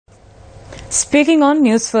Speaking on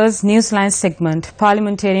Newsfirst Newsline segment,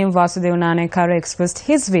 Parliamentarian Vasudeva Nanayakkara expressed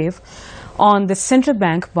his view on the central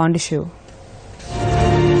bank bond issue.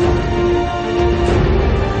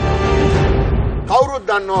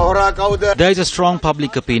 There is a strong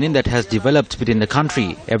public opinion that has developed within the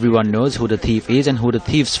country. Everyone knows who the thief is and who the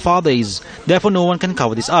thief's father is. Therefore, no one can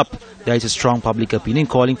cover this up. There is a strong public opinion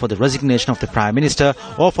calling for the resignation of the Prime Minister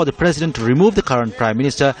or for the President to remove the current Prime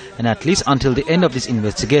Minister and at least until the end of this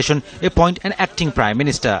investigation, appoint an acting Prime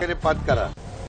Minister.